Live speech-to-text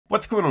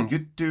What's going on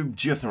YouTube,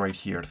 Jason right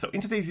here. So in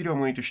today's video I'm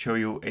going to show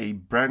you a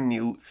brand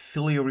new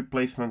Sileo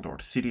replacement or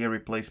Cydia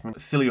replacement,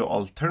 Sileo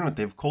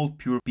alternative called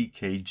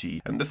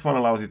PurePKG. And this one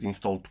allows you to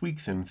install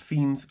tweaks and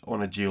themes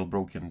on a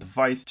jailbroken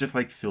device, just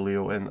like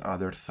Sileo and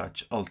other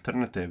such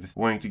alternatives.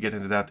 We're going to get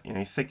into that in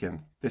a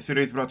second. This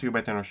video is brought to you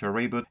by Tenorshare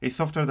Reboot, a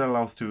software that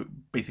allows to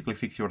basically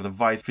fix your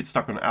device if it's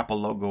stuck on Apple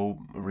logo,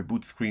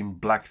 reboot screen,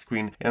 black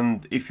screen,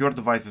 and if your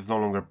device is no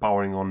longer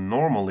powering on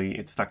normally,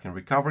 it's stuck in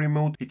recovery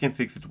mode, you can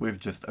fix it with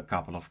just a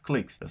couple of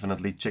clicks.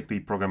 Definitely check the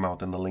program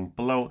out in the link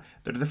below.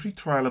 There is a free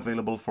trial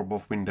available for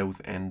both Windows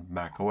and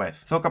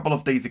macOS. So a couple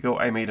of days ago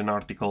I made an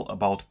article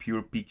about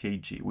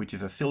PurePKG, which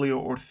is a Sileo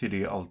or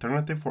Cydia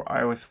alternative for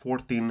iOS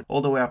 14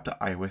 all the way up to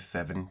iOS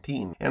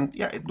 17. And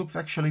yeah, it looks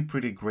actually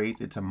pretty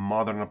great. It's a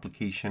modern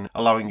application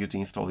allowing you to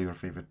install your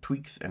favorite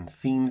tweaks and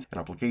themes and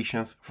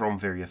applications from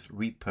various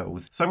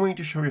repos. So I'm going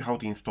to show you how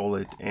to install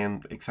it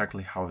and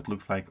exactly how it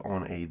looks like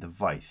on a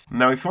device.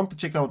 Now if you want to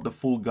check out the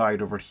full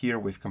guide over here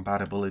with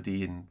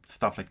compatibility and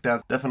stuff like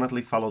that,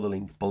 definitely follow the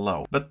link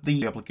below. But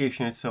the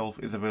application itself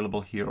is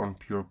available here on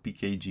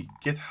PurePKG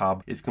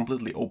GitHub. It's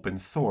completely open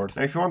source.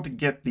 Now if you want to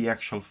get the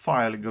actual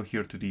file, go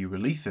here to the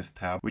releases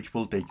tab, which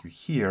will take you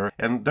here,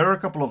 and there are a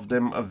couple of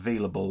them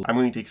available. I'm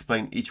going to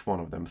explain each one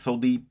of them. So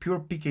the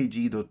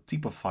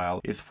purepkg.typo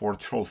file is for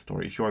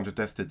TrollStore if you want to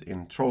test it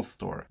in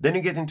TrollStore. Then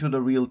you get into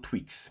the real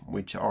tweaks,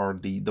 which are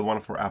the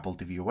one for Apple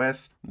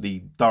tvOS,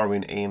 the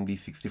Darwin AMD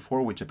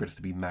 64, which appears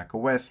to be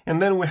macOS,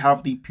 and then we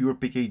have the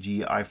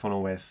PurePKG iPhone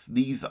OS.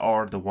 These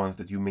are the ones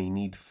that you may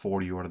need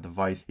for your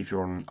device if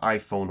you're on an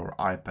iPhone or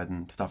iPad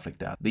and stuff like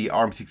that. The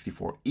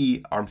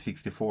ARM64E,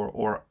 ARM64,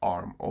 or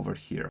ARM over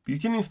here. You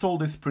can install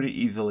this pretty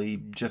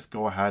easily. Just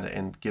go ahead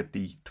and get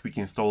the tweak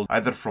installed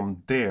either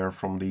from there,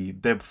 from the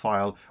deb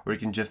file, or you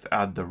can just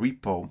add the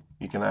repo.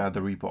 You can add the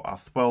repo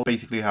as well.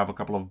 Basically, you have a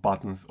couple of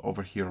buttons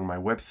over here on my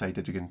website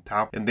that you can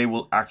tap and they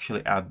will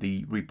actually add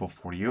the repo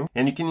for you.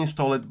 And you can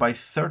install it by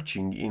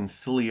searching in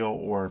Sileo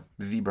or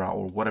Zebra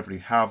or whatever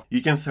you have.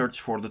 You can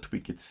search for the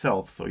tweak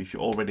itself. So if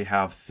you already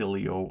have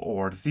Sileo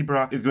or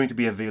Zebra, it's going to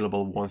be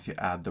available once you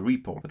add the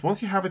repo. But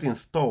once you have it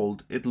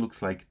installed, it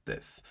looks like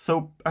this.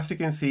 So as you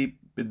can see,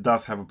 it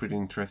does have a pretty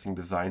interesting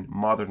design,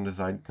 modern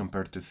design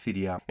compared to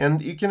Cydia,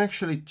 and you can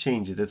actually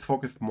change it. It's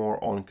focused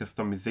more on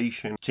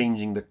customization,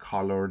 changing the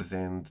colors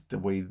and the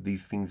way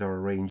these things are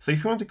arranged. So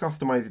if you want to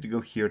customize it, you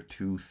go here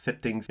to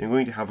settings. You're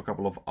going to have a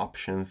couple of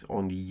options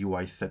on the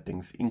UI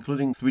settings,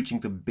 including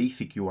switching to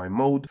basic UI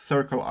mode,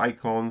 circle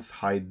icons,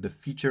 hide the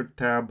featured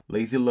tab,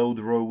 lazy load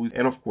rows,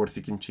 and of course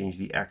you can change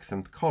the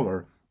accent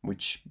color,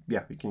 which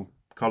yeah, you can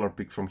color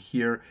pick from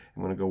here.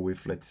 I'm going to go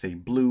with, let's say,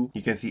 blue.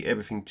 You can see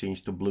everything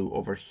changed to blue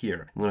over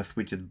here. I'm going to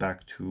switch it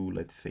back to,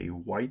 let's say,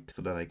 white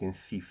so that I can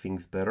see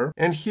things better.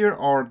 And here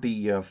are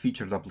the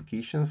featured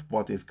applications,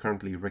 what is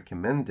currently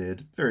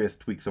recommended, various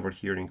tweaks over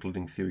here,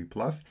 including Siri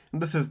Plus.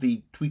 And this is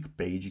the tweak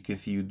page. You can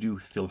see you do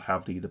still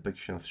have the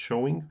depictions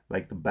showing,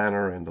 like the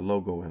banner and the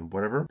logo and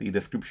whatever, the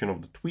description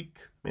of the tweak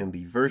and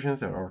the versions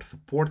that are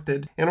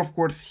supported. And of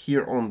course,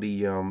 here on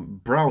the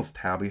Browse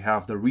tab, you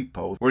have the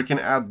repos, where you can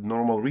add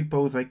normal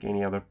repos like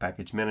any other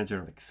package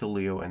manager like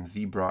Sileo and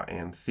Zebra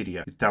and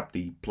Cydia. You tap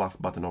the plus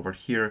button over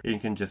here and you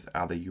can just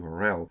add a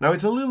URL. Now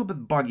it's a little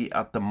bit buggy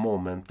at the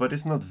moment, but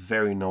it's not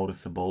very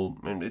noticeable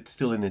and it's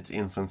still in its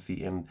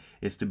infancy and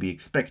it's to be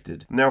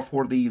expected. Now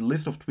for the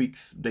list of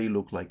tweaks, they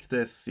look like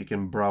this. You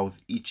can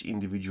browse each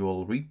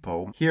individual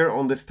repo. Here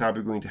on this tab,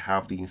 you're going to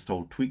have the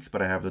installed tweaks,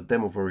 but I have the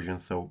demo version,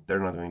 so they're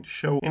not going to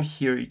show. And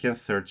here you can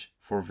search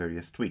for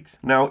various tweaks.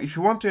 Now, if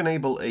you want to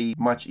enable a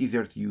much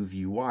easier to use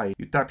UI,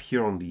 you tap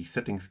here on the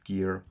settings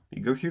gear,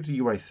 you go here to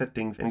UI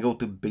settings and go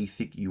to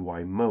basic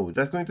UI mode.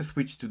 That's going to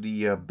switch to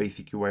the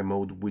basic UI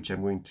mode, which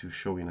I'm going to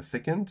show in a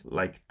second,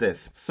 like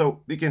this.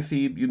 So you can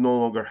see you no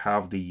longer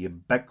have the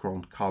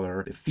background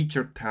color. The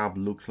featured tab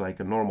looks like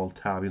a normal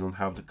tab. You don't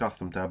have the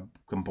custom tab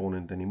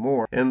component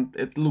anymore, and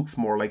it looks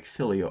more like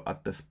Sileo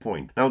at this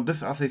point. Now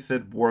this, as I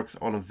said, works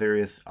on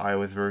various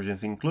iOS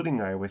versions, including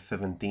iOS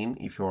 17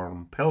 if you're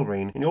on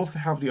Pelrain, and you also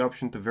have the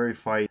option to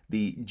verify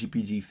the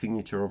GPG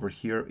signature over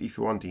here if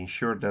you want to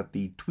ensure that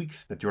the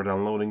tweaks that you're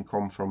downloading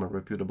come from a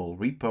reputable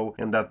repo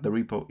and that the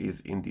repo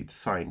is indeed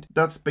signed.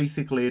 That's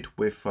basically it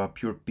with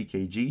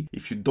PurePKG.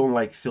 If you don't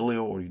like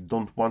Sileo or you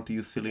don't want to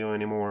use Sileo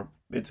anymore,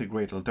 it's a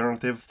great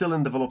alternative, still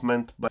in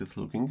development, but it's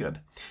looking good.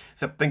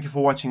 So thank you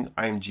for watching.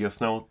 I'm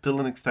GeoSnow. Till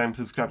the next time,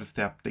 subscribe to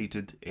stay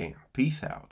updated and peace out.